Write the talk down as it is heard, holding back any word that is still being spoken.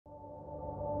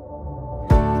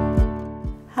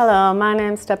Hello, my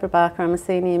name's Debra Barker. I'm a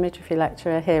Senior Midwifery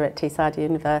Lecturer here at Teesside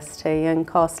University and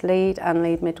course lead and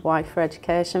lead midwife for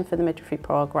education for the midwifery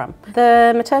programme.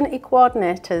 The Maternity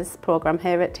Coordinators programme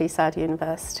here at Teesside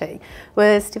University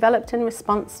was developed in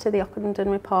response to the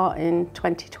Ockenden report in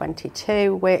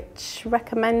 2022, which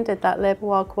recommended that labour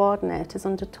ward coordinators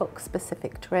undertook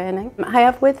specific training. I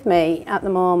have with me at the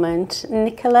moment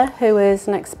Nicola, who is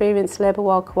an experienced labour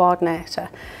ward coordinator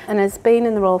and has been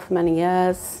in the role for many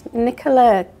years.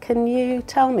 Nicola, can you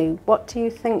tell me, what do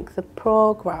you think the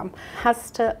programme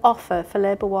has to offer for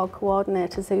labour ward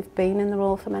coordinators who've been in the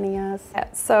role for many years?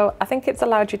 So I think it's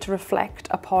allowed you to reflect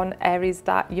upon areas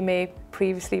that you may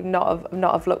previously not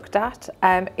have looked at.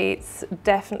 It's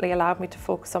definitely allowed me to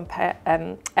focus on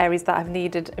areas that have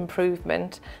needed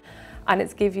improvement, and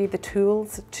it's give you the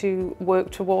tools to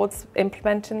work towards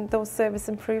implementing those service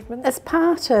improvements. As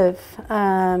part of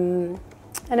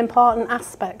an important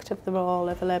aspect of the role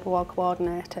of a labour ward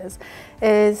coordinators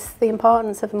is the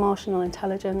importance of emotional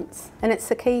intelligence, and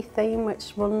it's a key theme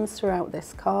which runs throughout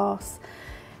this course.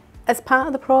 As part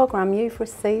of the programme, you've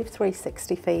received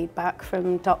 360 feedback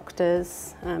from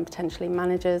doctors, potentially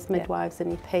managers, midwives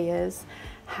and your peers.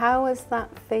 How has that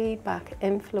feedback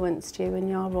influenced you in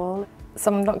your role?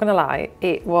 So I'm not going to lie,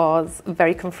 it was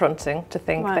very confronting to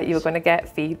think that you were going to get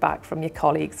feedback from your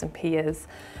colleagues and peers.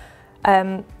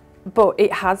 But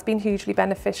it has been hugely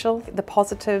beneficial. The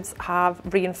positives have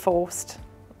reinforced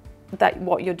that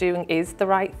what you're doing is the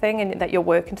right thing and that you're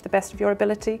working to the best of your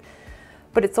ability.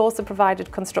 But it's also provided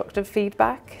constructive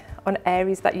feedback on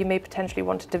areas that you may potentially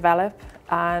want to develop,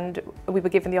 and we were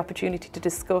given the opportunity to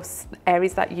discuss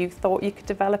areas that you thought you could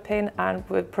develop in, and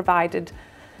were provided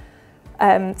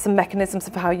some mechanisms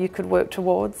of how you could work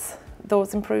towards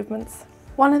those improvements.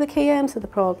 One of the key aims of the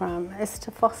programme is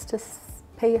to foster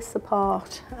peer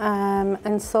support and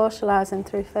socialising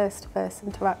through face-to-face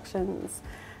interactions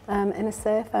in a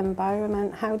safe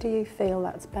environment. How do you feel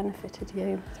that's benefited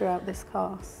you throughout this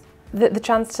course? The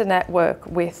chance to network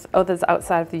with others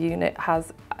outside of the unit I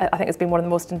think has been one of the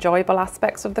most enjoyable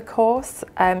aspects of the course.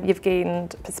 You've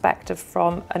gained perspective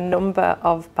from a number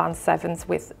of Band 7s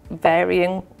with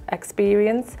varying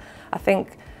experience. I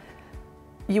think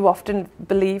you often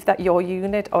believe that your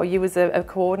unit, or you as a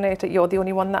coordinator, you're the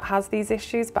only one that has these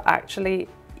issues, but actually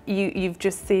you've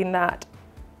just seen that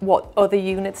what other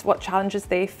units, what challenges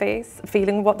they face,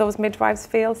 feeling what those midwives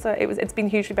feel. So it's been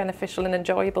hugely beneficial and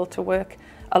enjoyable to work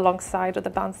alongside other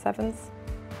Band 7s.